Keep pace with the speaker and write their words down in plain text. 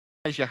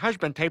Your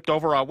husband taped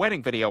over our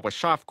wedding video with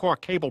softcore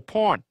cable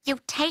porn. You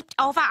taped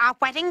over our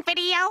wedding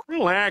video?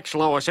 Relax,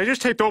 Lois. I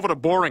just taped over the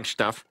boring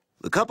stuff.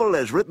 The couple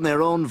has written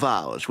their own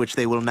vows, which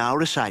they will now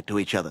recite to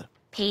each other.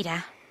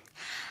 Peter,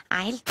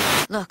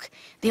 Look,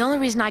 the only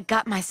reason I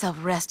got myself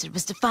arrested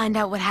was to find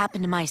out what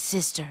happened to my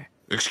sister.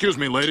 Excuse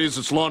me, ladies,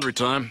 it's laundry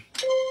time.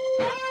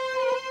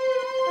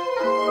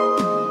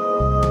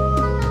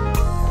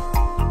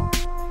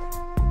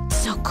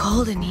 It's so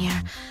cold in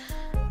here.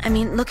 I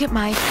mean, look at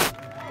my...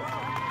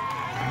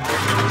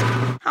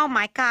 Oh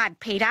my God,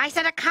 Peter, I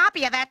sent a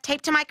copy of that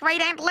tape to my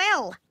great-aunt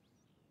Lil.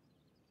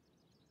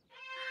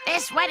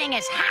 This wedding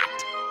is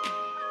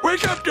hot.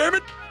 Wake up, damn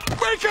it!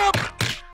 Wake up!